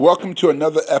Welcome to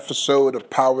another episode of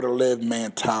Power to Live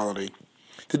Mentality.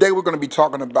 Today we're going to be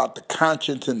talking about the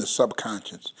conscious and the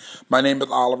subconscious. My name is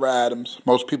Oliver Adams.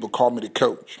 Most people call me the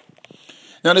coach.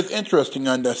 Now it's interesting to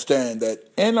understand that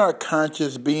in our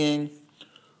conscious being,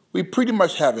 we pretty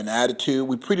much have an attitude.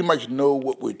 We pretty much know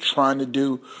what we're trying to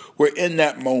do. We're in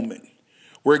that moment.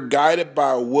 We're guided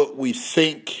by what we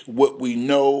think, what we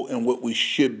know, and what we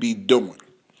should be doing.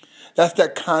 That's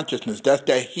that consciousness. That's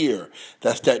that here.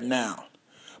 That's that now.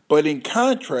 But in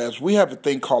contrast, we have a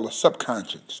thing called a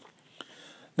subconscious.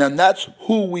 Now, that's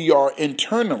who we are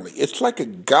internally. It's like a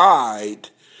guide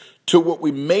to what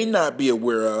we may not be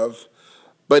aware of,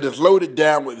 but it's loaded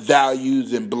down with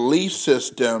values and belief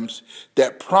systems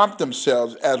that prompt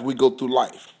themselves as we go through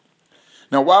life.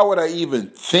 Now, why would I even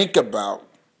think about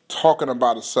talking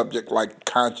about a subject like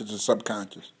conscious and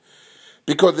subconscious?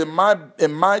 Because in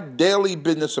my daily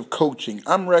business of coaching,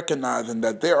 I'm recognizing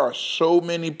that there are so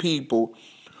many people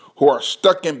who are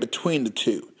stuck in between the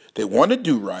two. They want to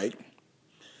do right.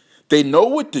 They know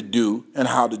what to do and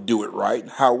how to do it right.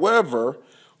 However,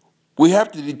 we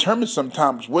have to determine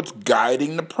sometimes what's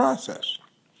guiding the process.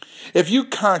 If you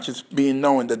conscious being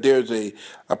knowing that there's a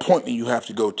appointment you have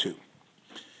to go to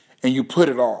and you put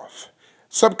it off,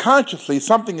 subconsciously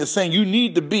something is saying you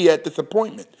need to be at this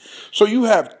appointment. So you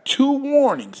have two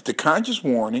warnings, the conscious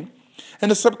warning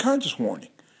and the subconscious warning.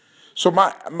 So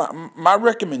my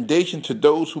recommendation to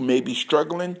those who may be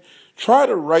struggling, try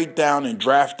to write down and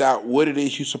draft out what it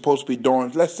is you're supposed to be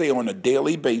doing, let's say on a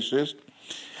daily basis,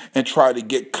 and try to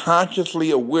get consciously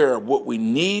aware of what we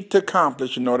need to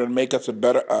accomplish in order to make us a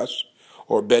better us,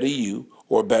 or a better you,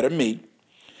 or a better me.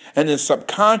 And then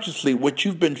subconsciously, what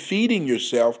you've been feeding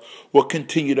yourself will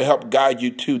continue to help guide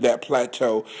you to that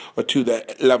plateau or to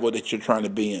that level that you're trying to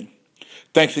be in.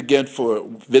 Thanks again for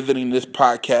visiting this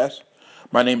podcast.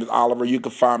 My name is Oliver. You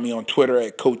can find me on Twitter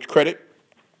at Coach Credit.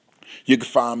 You can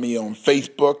find me on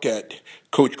Facebook at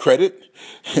Coach Credit.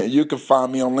 You can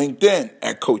find me on LinkedIn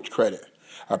at Coach Credit.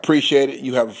 I appreciate it.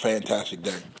 You have a fantastic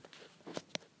day.